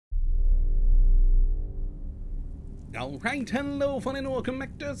Alright, hello fun and welcome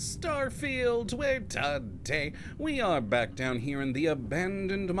back to Starfield, where today we are back down here in the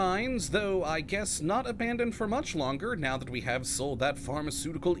abandoned mines, though I guess not abandoned for much longer now that we have sold that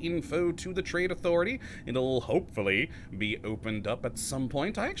pharmaceutical info to the Trade Authority. It'll hopefully be opened up at some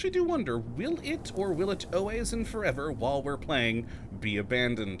point. I actually do wonder, will it or will it always and forever while we're playing be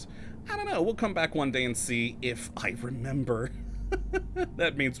abandoned? I don't know, we'll come back one day and see if I remember.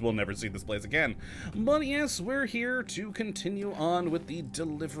 That means we'll never see this place again. But yes, we're here to continue on with the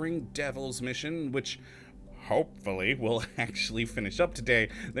Delivering Devils mission, which hopefully we'll actually finish up today.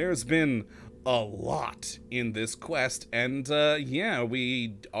 There's been a lot in this quest, and yeah,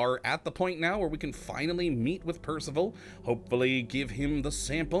 we are at the point now where we can finally meet with Percival, hopefully give him the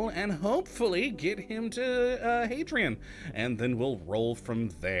sample, and hopefully get him to Hadrian, and then we'll roll from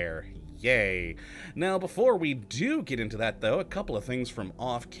there. Yay. Now, before we do get into that, though, a couple of things from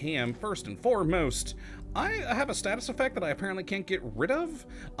off-cam. First and foremost, I have a status effect that I apparently can't get rid of.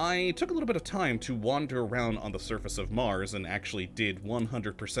 I took a little bit of time to wander around on the surface of Mars and actually did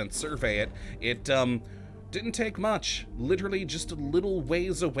 100% survey it. It, didn't take much. Literally just a little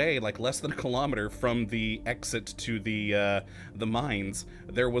ways away, like less than a kilometer from the exit to the mines,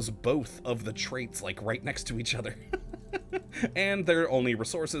 there was both of the traits, like, right next to each other. And there are only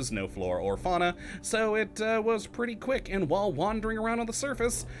resources, no flora or fauna, so it was pretty quick, and while wandering around on the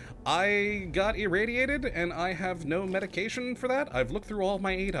surface, I got irradiated, and I have no medication for that. I've looked through all of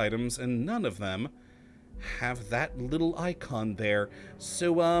my aid items, and none of them have that little icon there,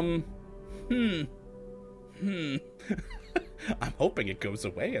 so, I'm hoping it goes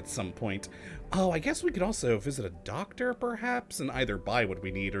away at some point. Oh, I guess we could also visit a doctor, perhaps, and either buy what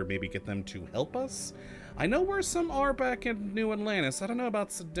we need or maybe get them to help us. I know where some are back in New Atlantis. I don't know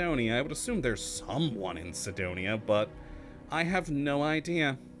about Sidonia. I would assume there's someone in Sidonia, but I have no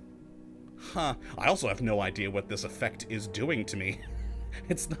idea. Huh. I also have no idea what this effect is doing to me.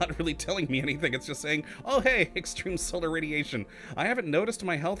 It's not really telling me anything. It's just saying, oh hey, extreme solar radiation. I haven't noticed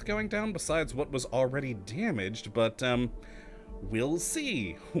my health going down besides what was already damaged, but we'll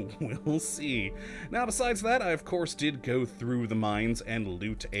see. We'll see. Now, besides that, I of course did go through the mines and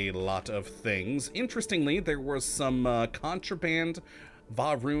loot a lot of things. Interestingly, there was some contraband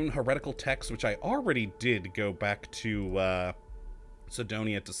Varun heretical texts, which I already did go back to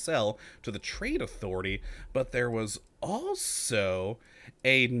Sidonia to sell to the Trade Authority, but there was also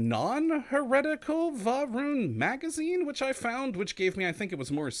a non-heretical Varun magazine, which I found, which gave me, I think it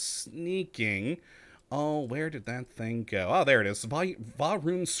was more sneaking. Oh, where did that thing go? Oh, there it is.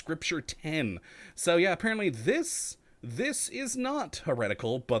 Varun Scripture 10. So yeah, apparently this is not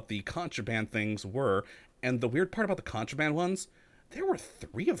heretical, but the contraband things were. And the weird part about the contraband ones, there were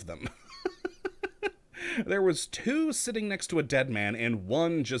 3 of them. There was 2 sitting next to a dead man, and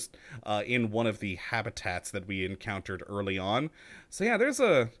 1 just in one of the habitats that we encountered early on. So yeah, there's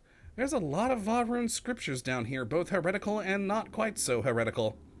a lot of Varun scriptures down here, both heretical and not quite so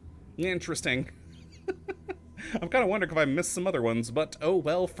heretical. Interesting. I'm kind of wondering if I missed some other ones, but oh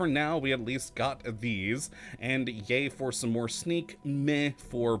well, for now we at least got these, and yay for some more sneak, meh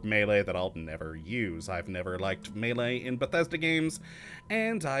for melee that I'll never use. I've never liked melee in Bethesda games,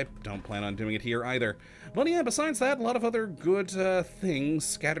 and I don't plan on doing it here either. But yeah, besides that, a lot of other good things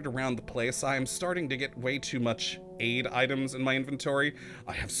scattered around the place. I'm starting to get way too much aid items in my inventory.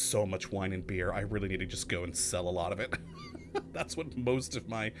 I have so much wine and beer, I really need to just go and sell a lot of it. That's what most of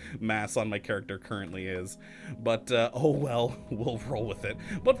my mass on my character currently is. But, oh well, we'll roll with it.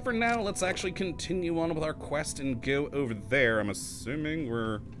 But for now, let's actually continue on with our quest and go over there. I'm assuming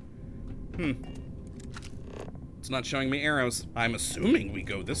we're... It's not showing me arrows. I'm assuming we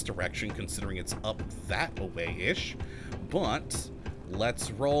go this direction, considering it's up that way-ish. But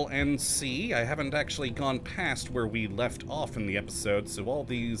let's roll and see. I haven't actually gone past where we left off in the episode, so all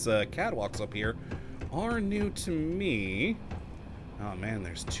these catwalks up here are new to me. Oh man,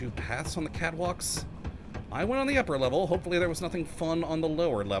 there's 2 paths on the catwalks. I went on the upper level. Hopefully there was nothing fun on the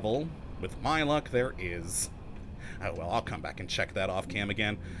lower level. With my luck, there is. Oh well, I'll come back and check that off cam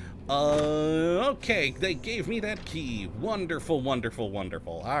again. Okay, they gave me that key. Wonderful, wonderful,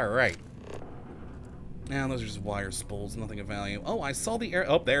 wonderful. Alright. Now those are just wire spools, nothing of value. Oh, I saw the arrow.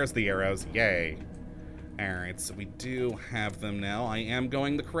 Oh, there's the arrows. Yay. Alright, so we do have them now. I am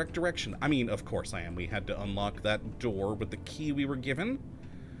going the correct direction. I mean, of course I am. We had to unlock that door with the key we were given.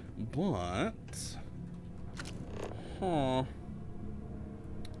 But... huh.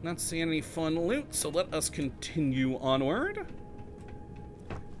 Not seeing any fun loot, so let us continue onward.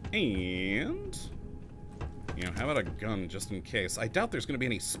 And... you know, how about a gun, just in case? I doubt there's going to be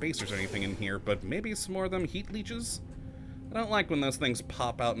any spacers or anything in here, but maybe some more of them heat leeches? I don't like when those things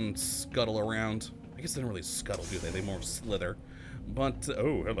pop out and scuttle around. I guess they don't really scuttle, do they? They more slither. But,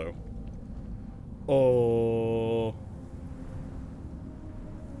 oh, hello. Oh.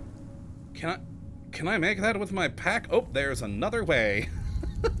 Can I make that with my pack? Oh, there's another way.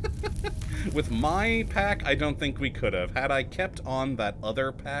 With my pack, I don't think we could have. Had I kept on that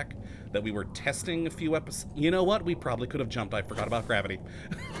other pack that we were testing a few episodes... You know what? We probably could have jumped. I forgot about gravity.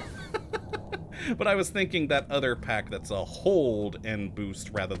 But I was thinking that other pack that's a hold and boost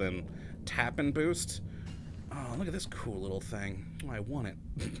rather than tap and boost. Oh, look at this cool little thing. Oh, I want it.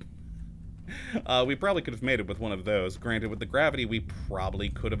 We probably could have made it with one of those. Granted, with the gravity, we probably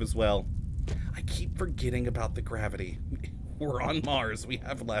could have as well. I keep forgetting about the gravity. We're on Mars. We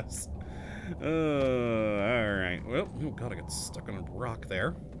have less. Alright. Well, oh god, I got stuck on a rock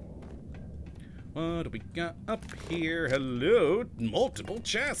there. What do we got up here? Hello. Multiple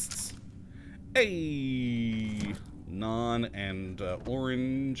chests. Hey. Non and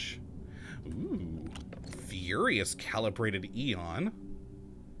orange. Ooh. Furious calibrated Eon.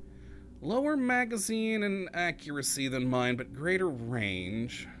 Lower magazine and accuracy than mine, but greater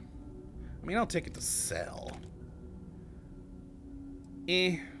range. I mean, I'll take it to sell.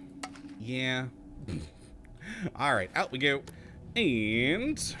 Yeah. Alright, out we go.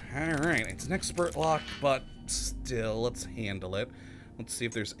 And, alright, it's an expert lock, but still, let's handle it. Let's see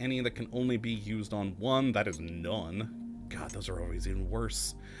if there's any that can only be used on one. That is none. God, those are always even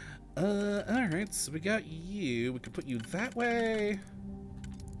worse. Alright, so we got you. We could put you that way.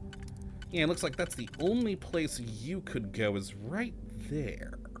 Yeah, it looks like that's the only place you could go is right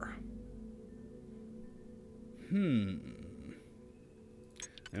there. Oh,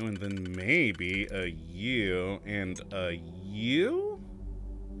 and then maybe a you and a you?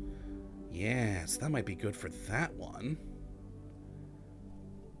 Yes, that might be good for that one.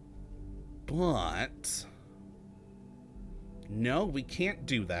 But... no, we can't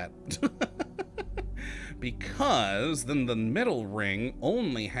do that. Because then the middle ring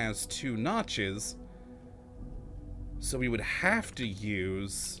only has 2 notches. So we would have to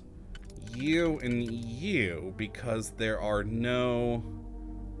use you and you because there are no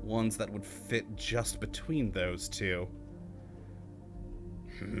ones that would fit just between those two.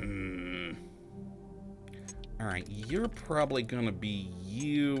 Alright, you're probably gonna be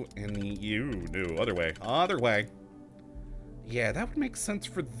you and you. No, other way. Other way. Yeah, that would make sense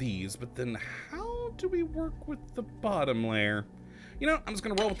for these, but then how do we work with the bottom layer? You know, I'm just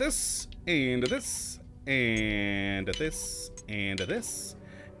gonna roll with this, and this, and this, and this,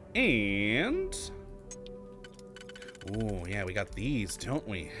 and... oh, yeah, we got these, don't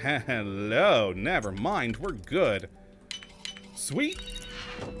we? Hello, never mind, we're good. Sweet.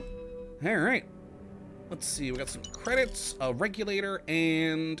 Alright. Let's see, we got some credits, a regulator,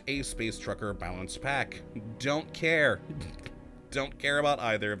 and a space trucker balance pack. Don't care. Don't care about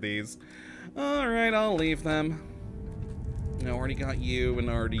either of these. Alright, I'll leave them. I already got you, and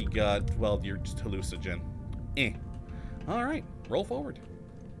already got, well, your hallucinogen. Alright, roll forward.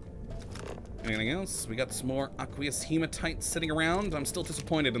 Anything else? We got some more aqueous hematite sitting around. I'm still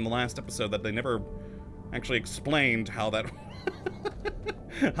disappointed in the last episode that they never actually explained how that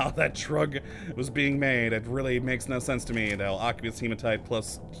how that drug was being made. It really makes no sense to me. Though aqueous hematite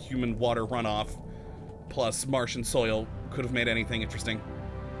plus human water runoff plus Martian soil could have made anything interesting.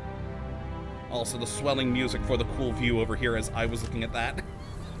 Also, the swelling music for the cool view over here as I was looking at that.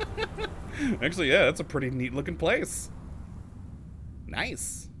 Actually, yeah, that's a pretty neat looking place.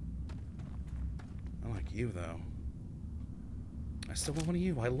 Nice. I like you, though. I still want one of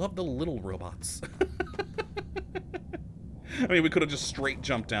you. I love the little robots. I mean, we could have just straight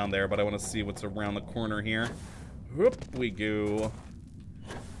jumped down there, but I want to see what's around the corner here. Whoop, we go.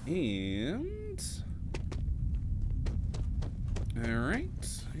 And... alright.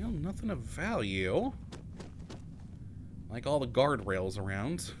 Well, nothing of value. Like all the guardrails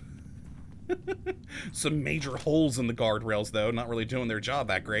around. Some major holes in the guardrails, though. Not really doing their job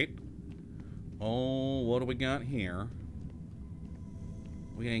that great. Oh, what do we got here?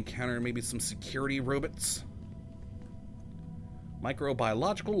 We gonna encounter maybe some security robots?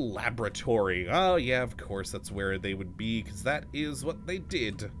 Microbiological laboratory. Oh, yeah, of course, that's where they would be, because that is what they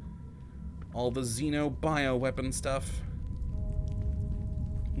did. All the xeno-bioweapon stuff.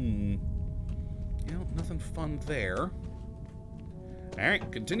 You know, nothing fun there.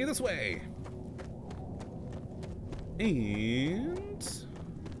 Alright, continue this way. And...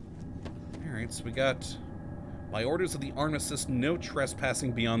 alright, so we got... by orders of the armistice, no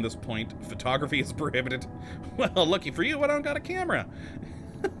trespassing beyond this point. Photography is prohibited. Well, lucky for you, I don't got a camera.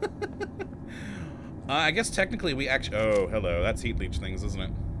 I guess technically we actually... oh, hello. That's heat leech things, isn't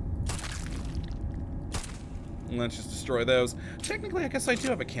it? Let's just destroy those. Technically, I guess I do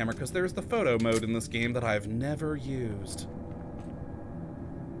have a camera, because there's the photo mode in this game that I've never used.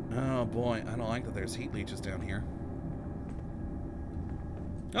 Oh boy, I don't like that there's heat leeches down here.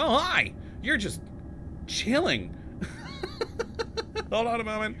 Oh, hi! You're just chilling. Hold on a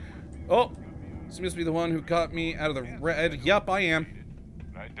moment. Oh, this must be the one who caught me out of the red. Yup, I am.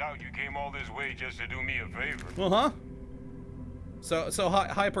 I doubt you came all this way just to do me a favor. Uh-huh. So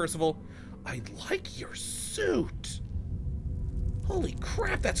hi, Percival. I like your suit. Holy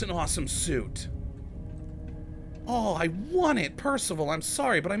crap, that's an awesome suit. Oh, I want it, Percival. I'm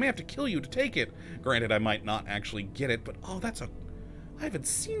sorry, but I may have to kill you to take it. Granted, I might not actually get it, but oh, I haven't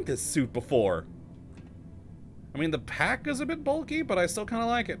seen this suit before. I mean, the pack is a bit bulky, but I still kind of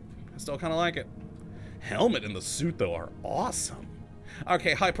like it. Helmet and the suit, though, are awesome.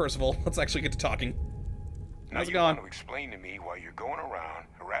 Okay, hi, Percival. Let's actually get to talking. How's it going? Want to explain to me why you're going around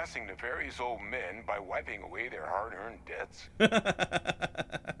harassing nefarious old men by wiping away their hard-earned debts?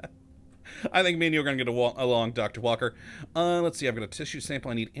 I think me and you are going to get along, Dr. Walker. Let's see, I've got a tissue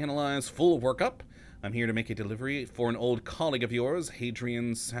sample I need analyzed, full workup. I'm here to make a delivery for an old colleague of yours,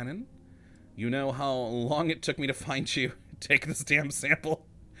 Hadrian Sanin. You know how long it took me to find you. Take this damn sample.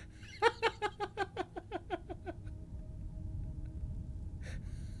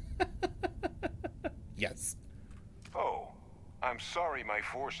 Yes. Oh, I'm sorry my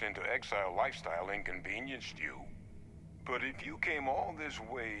forced into exile lifestyle inconvenienced you. But if you came all this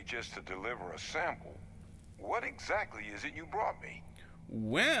way just to deliver a sample, what exactly is it you brought me?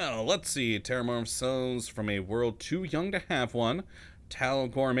 Well, let's see. Terramorph cells from a world too young to have one. Tal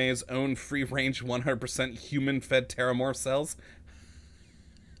Gourmet's own free-range 100% human-fed Terramorph cells.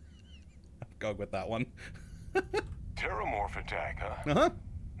 I'm going with that one. Terramorph attack, huh? Uh-huh.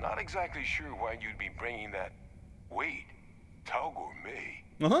 Not exactly sure why you'd be bringing that... Wait, Tal Gourmet?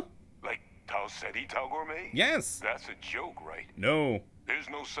 Uh-huh. Like Tal Ceti Tal Gourmet? Yes. That's a joke, right? No. There's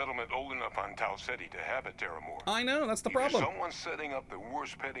no settlement old enough on Tal Ceti to have a Terramorph. I know, that's the Either problem. someone's setting up the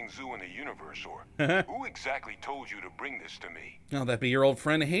worst petting zoo in the universe, or who exactly told you to bring this to me? Oh, that'd be your old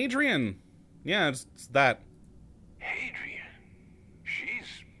friend Hadrian. Yeah, it's that. Hadrian?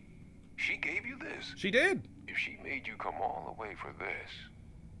 She gave you this? She did. If she made you come all the way for this...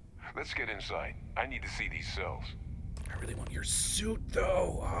 Let's get inside. I need to see these cells. I really want your suit,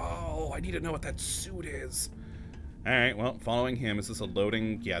 though. Oh, I need to know what that suit is. Alright, well, following him. Is this a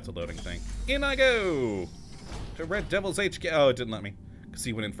loading? Yeah, it's a loading thing. In I go! To Red Devil's HQ. Oh, it didn't let me. Because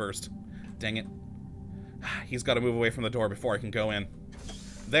he went in first. Dang it. He's got to move away from the door before I can go in.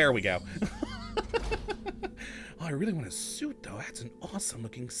 There we go. Oh, I really want a suit, though. That's an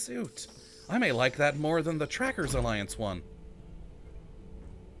awesome-looking suit. I may like that more than the Trackers Alliance one.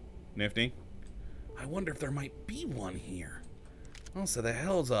 Nifty. I wonder if there might be one here. Also, the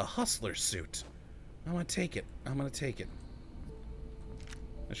hell's a hustler suit? I'm gonna take it. I'm gonna take it.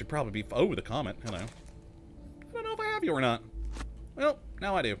 I should probably be... Oh, the comment. Hello. I don't know if I have you or not. Well,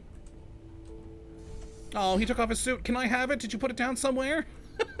 now I do. Oh, he took off his suit. Can I have it? Did you put it down somewhere?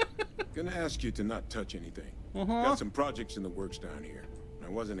 Gonna ask you to not touch anything. Uh-huh. Got some projects in the works down here. I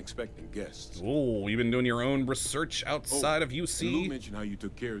wasn't expecting guests. Oh, you've been doing your own research outside of UC? And Lou mentioned how you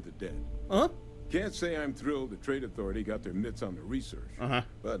took care of the dead. Huh? Can't say I'm thrilled the Trade Authority got their mitts on the research. Uh-huh.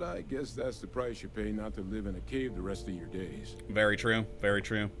 But I guess that's the price you pay not to live in a cave the rest of your days. Very true. Very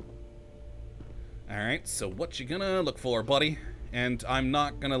true. Alright, so what you gonna look for, buddy? And I'm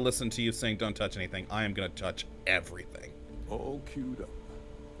not gonna listen to you saying don't touch anything. I am gonna touch everything. All queued up.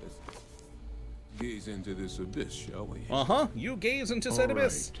 Let's gaze into this abyss, shall we? Uh-huh. You gaze into said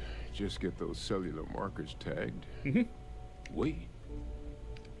abyss. Right. Just get those cellular markers tagged. Mm-hmm. Wait.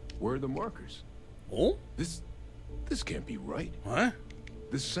 Where are the markers? Oh? This can't be right. What?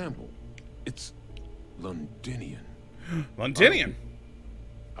 This sample, it's Londinian. Londinian?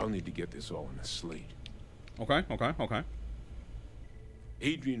 I'll need to get this all on a slate. Okay, okay, okay.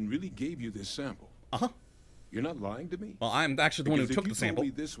 Adrian really gave you this sample. Uh-huh. You're not lying to me? Well, I'm actually the one who took the sample. If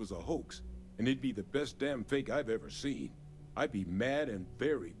you told me this was a hoax, and it'd be the best damn fake I've ever seen, I'd be mad and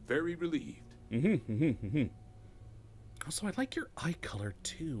very, very relieved. Also, I like your eye color,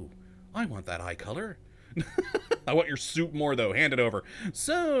 too. I want that eye color. I want your suit more, though. Hand it over.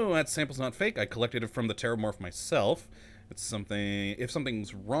 So, that sample's not fake. I collected it from the Terramorph myself. It's something... If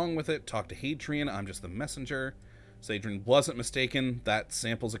something's wrong with it, talk to Hadrian. I'm just the messenger. So Adrian wasn't mistaken. That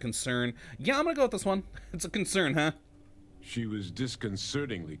sample's a concern. Yeah, I'm gonna go with this one. It's a concern, huh? She was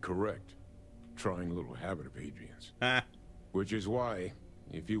disconcertingly correct. Trying a little habit of Adrian's. Ah. Which is why,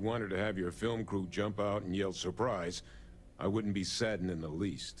 if you wanted to have your film crew jump out and yell surprise, I wouldn't be saddened in the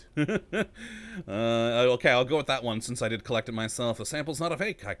least. Okay, I'll go with that one since I did collect it myself. The sample's not a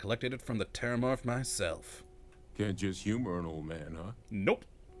fake. I collected it from the Terramorph myself. Can't just humor an old man, huh? Nope.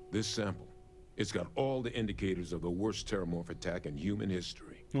 This sample, it's got all the indicators of the worst terramorph attack in human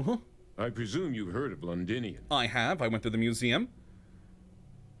history. Uh-huh. I presume you've heard of Londinian. I have. I went to the museum.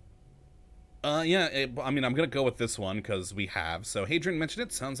 Yeah, I mean, I'm gonna go with this one, because we have. So, Hadrian mentioned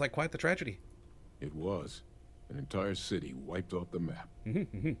it. Sounds like quite the tragedy. It was. An entire city wiped off the map.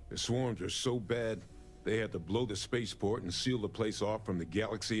 The swarms were so bad, they had to blow the spaceport and seal the place off from the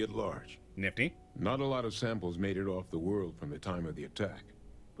galaxy at large. Nifty. Not a lot of samples made it off the world from the time of the attack.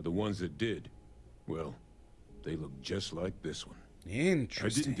 But the ones that did, well, they look just like this one.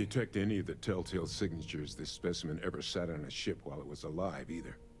 Interesting. I didn't detect any of the telltale signatures this specimen ever sat on a ship while it was alive,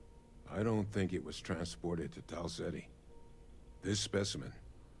 either. I don't think it was transported to Tal Ceti. This specimen,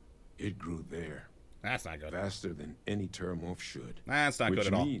 it grew there. That's not good. Faster than any terramorph should. That's not good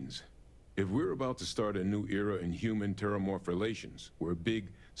at all. Which means, if we're about to start a new era in human-terramorph relations, where big,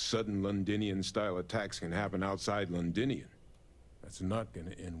 sudden Londinian-style attacks can happen outside Londinian, that's not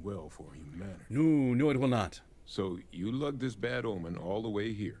gonna end well for humanity. No, it will not. So, you lugged this bad omen all the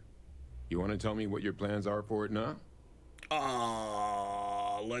way here. You want to tell me what your plans are for it now?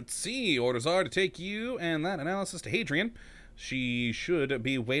 Let's see. Orders are to take you and that analysis to Hadrian. She should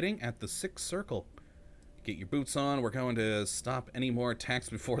be waiting at the 6th circle. Get your boots on. We're going to stop any more attacks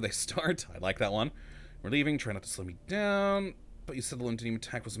before they start. I like that one. We're leaving. Try not to slow me down. But you said the Londinium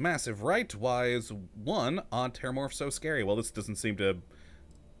attack was massive, right? Why is one odd terramorph so scary? Well, this doesn't seem to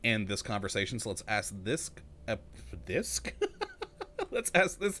end this conversation, so let's ask this... Let's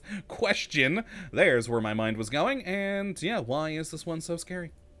ask this question. There's where my mind was going. And, yeah, why is this one so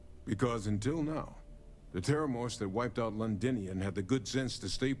scary? Because until now, the terramorphs that wiped out Londinian had the good sense to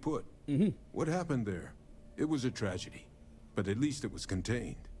stay put. What happened there? It was a tragedy, but at least it was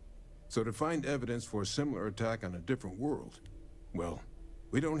contained. So to find evidence for a similar attack on a different world, well,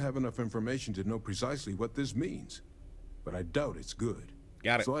 we don't have enough information to know precisely what this means. But I doubt it's good.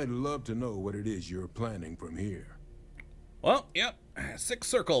 Got it. So I'd love to know what it is you're planning from here. Well, yep. 6th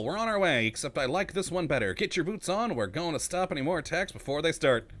circle. We're on our way, except I like this one better. Get your boots on. We're going to stop any more attacks before they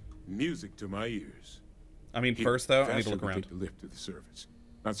start. Music to my ears. I mean, Here, first, though, I need faster to look we around. take the lift to the surface.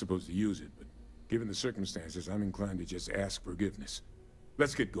 Not supposed to use it, but given the circumstances, I'm inclined to just ask forgiveness.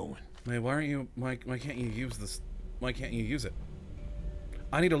 Let's get going. Wait, why can't you use this? Why can't you use it?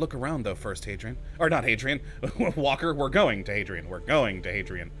 I need to look around, though, first, Hadrian. Or not Hadrian. Walker, we're going to Hadrian. We're going to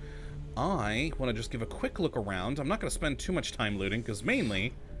Hadrian. I want to just give a quick look around. I'm not going to spend too much time looting, because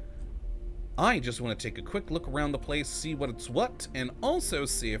mainly, I just want to take a quick look around the place, see what it's what, and also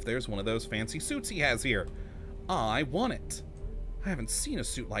see if there's one of those fancy suits he has here. I want it. I haven't seen a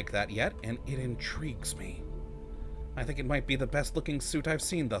suit like that yet, and it intrigues me. I think it might be the best-looking suit I've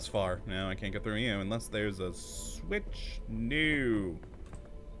seen thus far. No, I can't get through you unless there's a switch. No.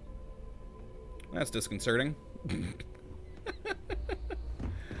 That's disconcerting.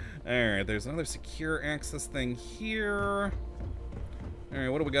 Alright, there's another secure access thing here.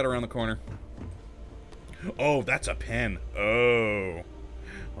 Alright, what do we got around the corner? Oh, that's a pen. Oh.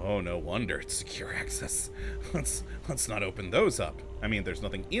 Oh, no wonder it's secure access. Let's not open those up. I mean, there's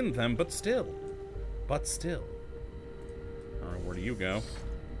nothing in them, but still. Alright, where do you go?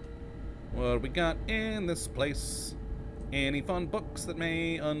 What do we got in this place? Any fun books that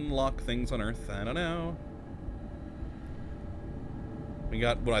may unlock things on Earth? I don't know. We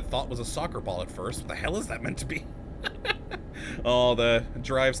got what I thought was a soccer ball at first. What the hell is that meant to be? Oh, the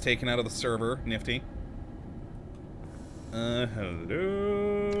drive's taken out of the server. Nifty.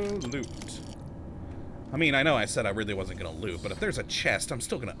 Hello, loot. I mean, I know I said I really wasn't gonna loot, but if there's a chest, I'm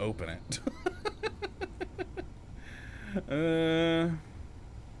still gonna open it.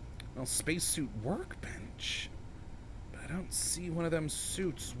 Well, spacesuit workbench. But I don't see one of them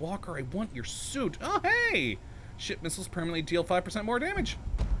suits. Walker, I want your suit. Oh, hey! Ship missiles permanently deal 5% more damage.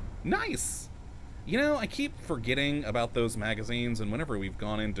 Nice! You know, I keep forgetting about those magazines, and whenever we've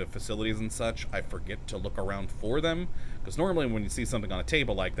gone into facilities and such, I forget to look around for them. Because normally when you see something on a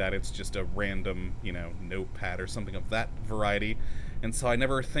table like that, it's just a random, you know, notepad or something of that variety. And so I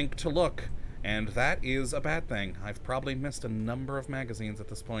never think to look. And that is a bad thing. I've probably missed a number of magazines at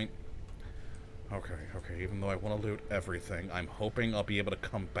this point. Okay, even though I want to loot everything, I'm hoping I'll be able to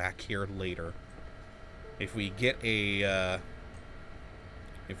come back here later. If we get a,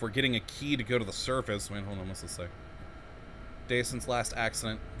 if we're getting a key to go to the surface... Wait, hold on, what's this say? Day since last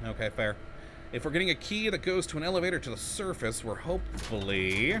accident. Okay, fair. If we're getting a key that goes to an elevator to the surface, we're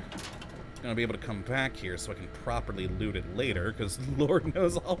hopefully gonna be able to come back here so I can properly loot it later, because Lord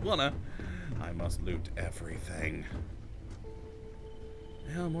knows I'll wanna. I must loot everything.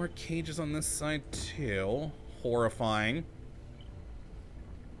 Well, more cages on this side, too. Horrifying.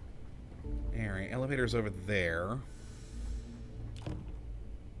 Alright, elevator's over there.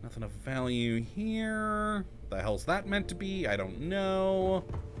 Nothing of value here. The hell's that meant to be? I don't know.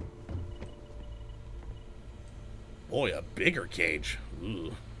 Boy, a bigger cage.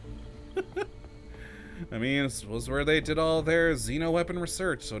 Ooh. I mean, this was where they did all their xeno-weapon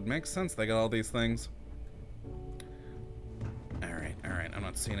research, so it makes sense they got all these things. Alright, I'm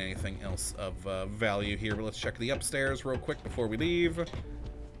not seeing anything else of value here, but let's check the upstairs real quick before we leave.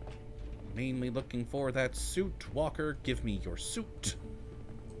 Mainly looking for that suit. Walker, give me your suit.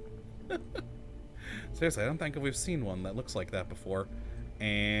 Seriously, I don't think we've seen one that looks like that before,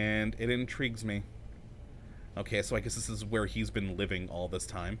 and it intrigues me. Okay, so I guess this is where he's been living all this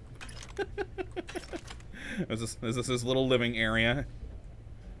time. Is this his little living area?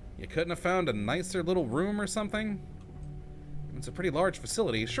 You couldn't have found a nicer little room or something? It's a pretty large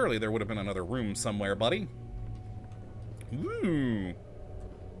facility. Surely there would have been another room somewhere, buddy. Ooh.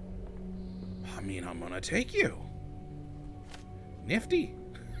 I mean, I'm gonna take you. Nifty.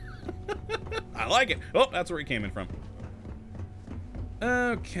 I like it. Oh, that's where he came in from.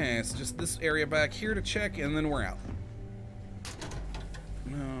 Okay, so just this area back here to check, and then we're out.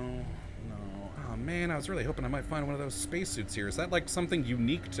 No. Oh, man, I was really hoping I might find one of those spacesuits here. Is that, like, something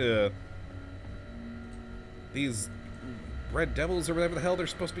unique to these Red Devils or whatever the hell they're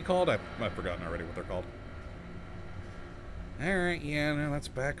supposed to be called? I've forgotten already what they're called. Alright, yeah, no, that's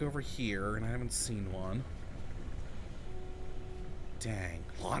back over here, and I haven't seen one. Dang.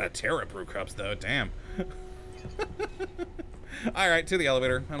 A lot of Terra Brew cups, though. Damn. Alright, to the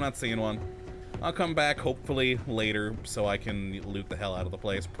elevator. I'm not seeing one. I'll come back, hopefully, later, so I can loot the hell out of the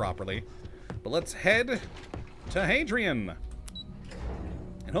place properly. But let's head to Hadrian.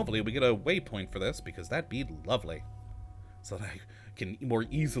 And hopefully we get a waypoint for this, because that'd be lovely. So that I can more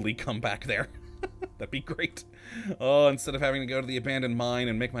easily come back there. That'd be great. Oh, instead of having to go to the abandoned mine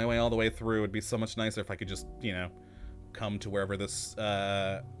and make my way all the way through, it'd be so much nicer if I could just, you know, come to wherever this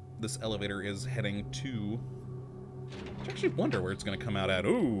this elevator is heading to. I actually wonder where it's going to come out at.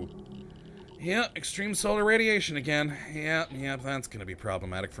 Ooh. Yeah, extreme solar radiation again. Yeah, that's going to be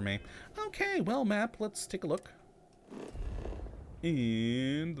problematic for me. Okay, well, map, let's take a look.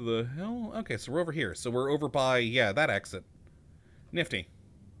 And the hell? Okay, so we're over here. So we're over by, yeah, that exit. Nifty.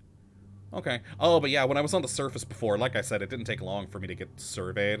 Okay. Oh, but yeah, when I was on the surface before, like I said, it didn't take long for me to get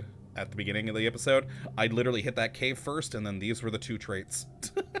surveyed at the beginning of the episode. I literally hit that cave first, and then these were the two traits.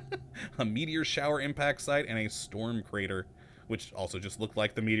 A meteor shower impact site and a storm crater, which also just looked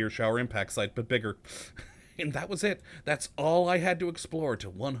like the meteor shower impact site, but bigger. And that was it. That's all I had to explore to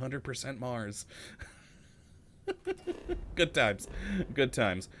 100% Mars. Good times. Good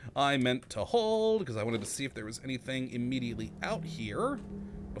times. I meant to hold, because I wanted to see if there was anything immediately out here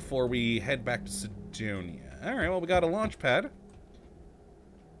before we head back to Sidonia. Alright, well, we got a launch pad.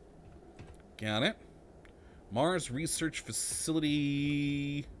 Got it. Mars Research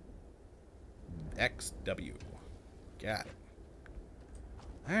Facility XW. Got it.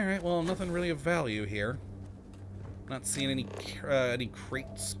 Alright, well, nothing really of value here. Not seeing any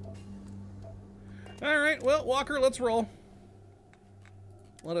crates. Alright, well, Walker, let's roll.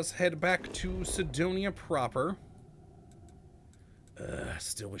 Let us head back to Sidonia proper.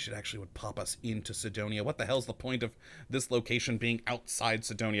 Still wish it actually would pop us into Sidonia. What the hell's the point of this location being outside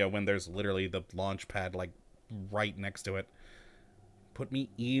Sidonia when there's literally the launch pad, like, right next to it? Put me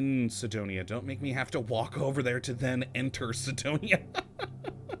in Sidonia. Don't make me have to walk over there to then enter Sidonia.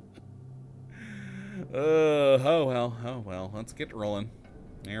 Oh well. Let's get rolling.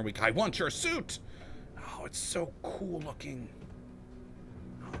 There we go. I want your suit! Oh, it's so cool looking.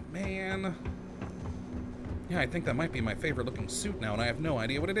 Oh, man. Yeah, I think that might be my favorite looking suit now, and I have no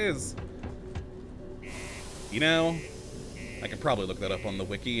idea what it is. You know, I could probably look that up on the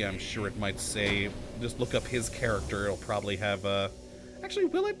wiki. I'm sure it might say, just look up his character. It'll probably have, actually,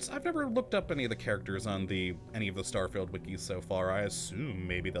 will it? I've never looked up any of the characters on any of the Starfield wikis so far. I assume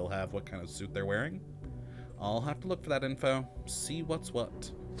maybe they'll have what kind of suit they're wearing. I'll have to look for that info, see what's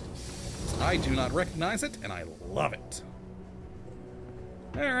what. I do not recognize it, and I love it.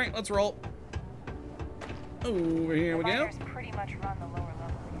 Alright, let's roll. Over here we go. Pretty much run the lower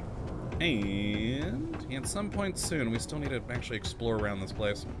level here. And at some point soon, we still need to actually explore around this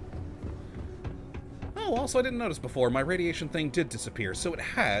place. Oh, also I didn't notice before, my radiation thing did disappear, so it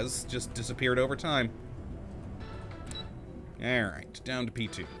has just disappeared over time. Alright, down to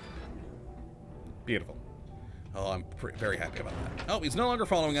P2. Beautiful. Oh, I'm very happy about that. Oh, he's no longer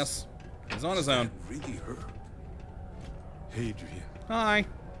following us. He's on his own. Really her? Hadrian. Hi.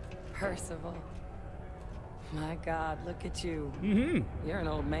 Percival. My God, look at you. Mm-hmm. You're an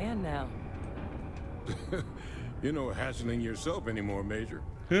old man now. You're no hassling yourself anymore, Major.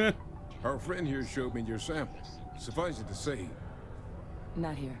 Our friend here showed me your sample. Suffice it to say...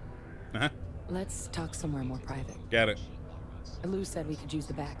 Not here. Uh-huh. Let's talk somewhere more private. Got it. Lou said we could use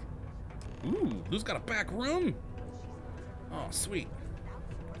the back. Ooh, Lou's got a back room? Oh, sweet.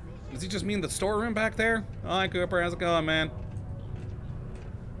 Does he just mean the storeroom back there? Hi, Cooper. How's it going, man?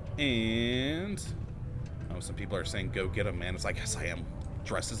 And... oh, some people are saying go get him, Manus. I guess I am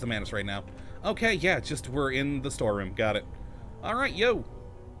dressed as the Manus right now. Okay, yeah, just we're in the storeroom. Got it. All right, yo.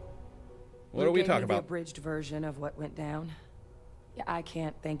 What are we talking about? The abridged version of what went down. Yeah, I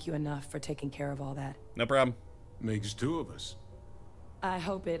can't thank you enough for taking care of all that. No problem. Makes two of us. I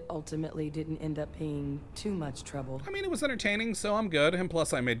hope it ultimately didn't end up being too much trouble. I mean, it was entertaining, so I'm good. And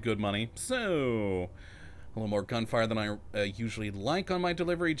plus, I made good money. So, a little more gunfire than I usually like on my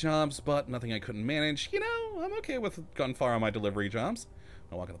delivery jobs, but nothing I couldn't manage. You know, I'm okay with gunfire on my delivery jobs.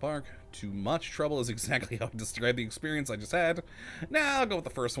 I walk in the park. Too much trouble is exactly how I describe the experience I just had. Nah, I'll go with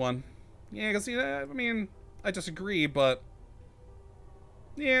the first one. Yeah, because, I mean, I disagree, but...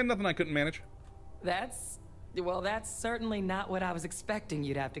 yeah, nothing I couldn't manage. Well, that's certainly not what I was expecting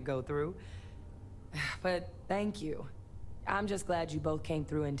you'd have to go through. But thank you. I'm just glad you both came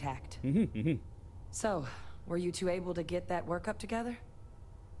through intact. So, were you two able to get that workup together?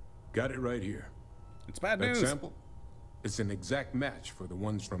 Got it right here. It's bad That news. sample? It's an exact match for the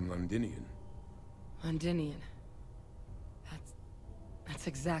ones from Londinian. Londinian. That's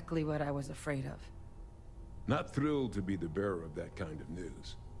exactly what I was afraid of. Not thrilled to be the bearer of that kind of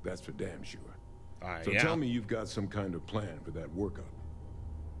news. That's for damn sure. So yeah. tell me you've got some kind of plan for that workup.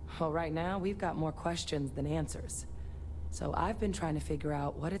 Well, right now, we've got more questions than answers. So I've been trying to figure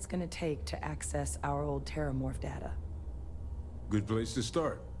out what it's gonna take to access our old Terramorph data. Good place to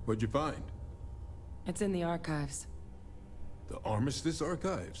start. What'd you find? It's in the archives. The Armistice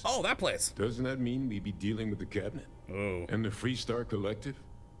Archives? Oh, that place. Doesn't that mean we'd be dealing with the Cabinet? Oh. And the Freestar Collective?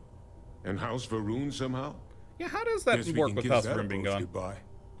 And House Varun somehow? Yeah, how does that Guess we work can with kiss House that Varun being approach gone? goodbye.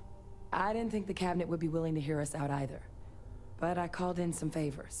 I didn't think the Cabinet would be willing to hear us out either. But I called in some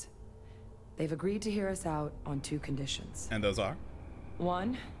favors. They've agreed to hear us out on 2 conditions. And those are?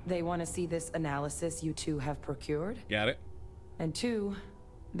 1, they want to see this analysis you two have procured. Got it. And 2,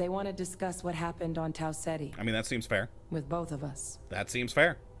 they want to discuss what happened on Tau Ceti. I mean, that seems fair. With both of us. That seems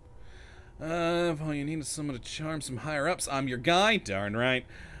fair. If all you need is someone to charm some higher-ups, I'm your guy. Darn right.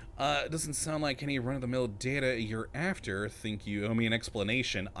 It doesn't sound like any run-of-the-mill data you're after. Think you owe me an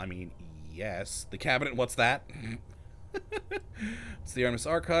explanation? I mean, yes. The Cabinet, what's that? It's the Armis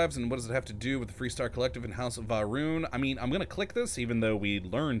Archives, and what does it have to do with the Freestar Collective and House of Varun? I mean, I'm gonna click this, even though we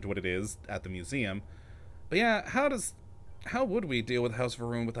learned what it is at the museum. But yeah, how would we deal with House of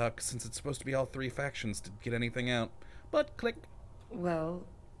Varun without, since it's supposed to be all 3 factions to get anything out? But click. Well,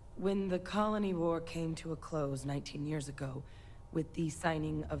 when the Colony War came to a close 19 years ago, with the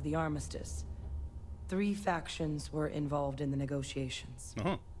signing of the armistice, 3 factions were involved in the negotiations.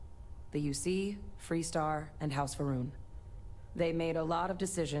 The UC, Freestar, and House Varun. They made a lot of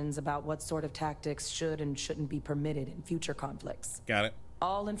decisions about what sort of tactics should and shouldn't be permitted in future conflicts. Got it.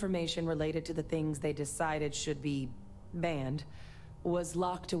 All information related to the things they decided should be banned was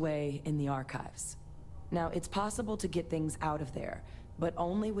locked away in the archives. Now, it's possible to get things out of there, but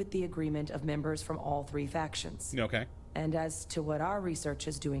only with the agreement of members from all 3 factions. Okay. And as to what our research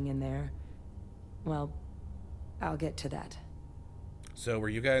is doing in there, well, I'll get to that. So were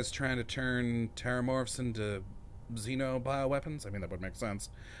you guys trying to turn Terramorphs into xeno-bioweapons? I mean, that would make sense.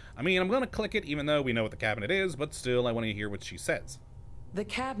 I mean, I'm going to click it, even though we know what the Cabinet is, but still, I want to hear what she says. The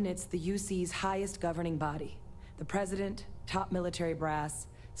Cabinet's the UC's highest governing body. The President, top military brass,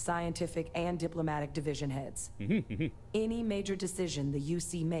 scientific and diplomatic division heads. Any major decision the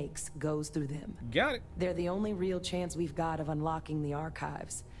UC makes goes through them. Got it. They're the only real chance we've got of unlocking the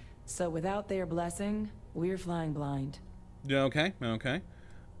archives. So without their blessing, we're flying blind. Okay, okay.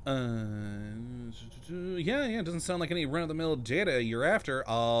 Yeah, it doesn't sound like any run-of-the-mill data you're after.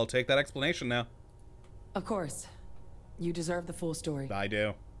 I'll take that explanation now. Of course. You deserve the full story. I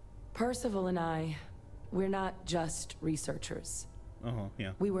do. Percival and I, we're not just researchers.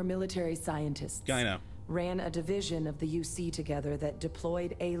 Yeah. We were military scientists. Yeah, I know. Ran a division of the UC together that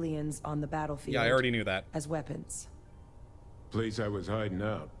deployed aliens on the battlefield. Yeah, I already knew that. As weapons. Place I was hiding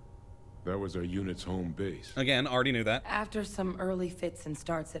out. That was our unit's home base. Again, already knew that. After some early fits and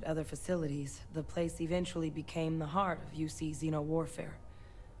starts at other facilities, the place eventually became the heart of UC xeno-warfare.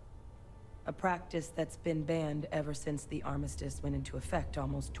 A practice that's been banned ever since the armistice went into effect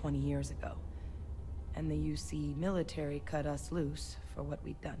almost 20 years ago. And the UC military cut us loose for what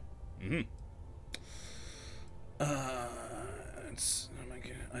we'd done. Oh my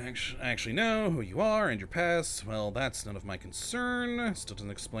God. I actually know who you are and your past. Well, that's none of my concern. Still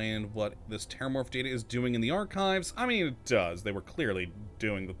doesn't explain what this Terramorph data is doing in the archives. I mean, it does. They were clearly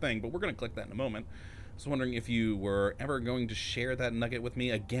doing the thing, but we're going to click that in a moment. I was wondering if you were ever going to share that nugget with me.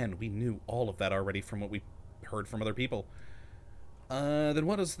 Again, we knew all of that already from what we heard from other people. Then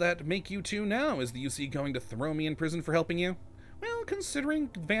what does that make you two now? Is the UC going to throw me in prison for helping you? Well, considering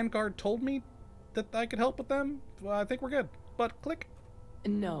Vanguard told me that I could help with them, well, I think we're good. But click.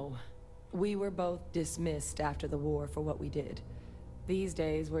 No. We were both dismissed after the war for what we did. These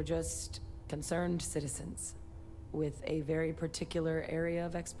days, we're just concerned citizens with a very particular area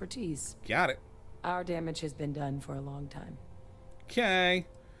of expertise. Got it. Our damage has been done for a long time. Okay.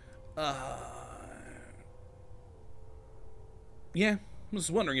 Yeah, I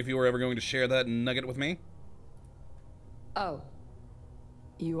was wondering if you were ever going to share that nugget with me. Oh.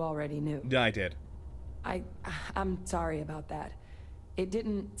 You already knew. I did. I'm sorry about that. It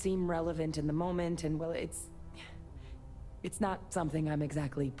didn't seem relevant in the moment, and well, it's not something I'm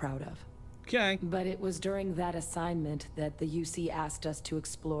exactly proud of. Okay. But it was during that assignment that the UC asked us to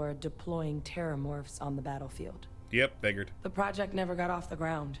explore deploying terramorphs on the battlefield. Yep, figured. The project never got off the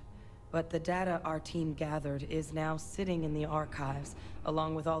ground, but the data our team gathered is now sitting in the archives,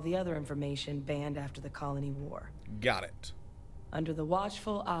 along with all the other information banned after the Colony War. Got it. Under the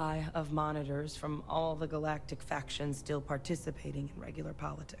watchful eye of monitors from all the galactic factions still participating in regular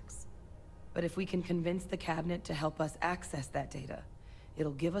politics. But if we can convince the cabinet to help us access that data,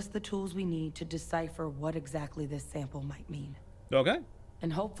 it'll give us the tools we need to decipher what exactly this sample might mean. Okay.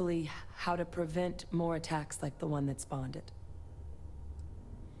 And hopefully, how to prevent more attacks like the one that spawned it.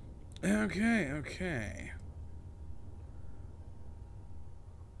 Okay.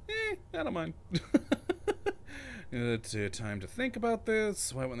 I don't mind. It's time to think about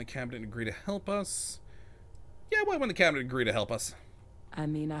this. Why wouldn't the cabinet agree to help us? Yeah, why wouldn't the cabinet agree to help us? I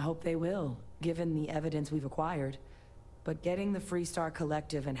mean, I hope they will, given the evidence we've acquired. But getting the Freestar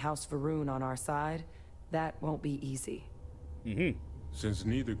Collective and House Varun on our side, that won't be easy. Since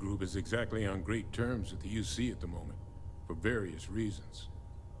neither group is exactly on great terms with the UC at the moment, for various reasons.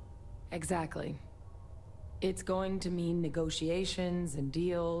 Exactly. It's going to mean negotiations and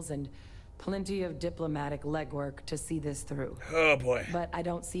deals and plenty of diplomatic legwork to see this through. Oh boy. But I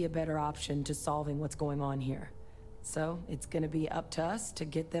don't see a better option to solving what's going on here. So it's gonna be up to us to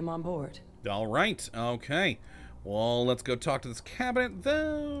get them on board. All right. Okay. Well, let's go talk to this cabinet,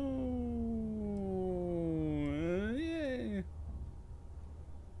 though.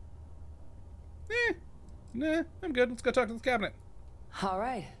 Nah, I'm good. Let's go talk to this cabinet. All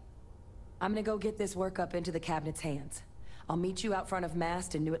right. I'm gonna go get this work up into the cabinet's hands. I'll meet you out front of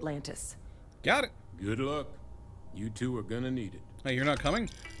Mast in New Atlantis. Got it. Good luck. You two are gonna need it. Hey, you're not coming?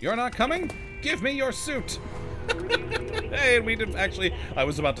 You're not coming? Give me your suit! Hey, we did actually, I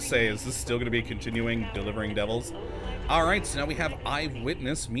was about to say, is this still going to be continuing delivering devils? Alright, so now we have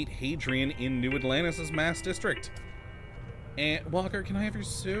Eyewitness meet Hadrian in New Atlantis' Mass District. And, Walker, can I have your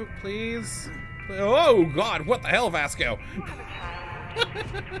suit, please? Oh, God, what the hell, Vasco?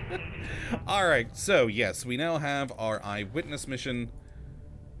 Alright, so yes, we now have our Eyewitness mission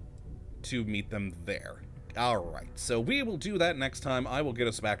to meet them there. Alright, so we will do that next time. I will get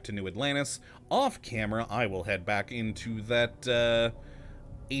us back to New Atlantis. Off camera, I will head back into that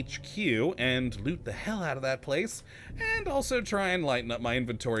HQ and loot the hell out of that place, and also try and lighten up my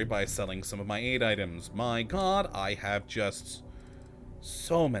inventory by selling some of my aid items. My god, I have just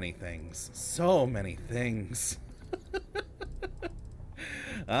so many things. So many things.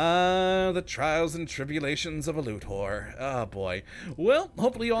 The trials and tribulations of a loot whore. Oh boy. Well,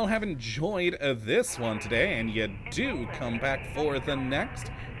 hopefully you all have enjoyed this one today, and you do come back for the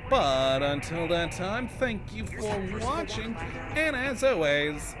next. But until that time, thank you for watching, and as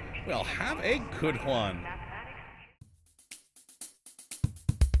always, well, have a good one.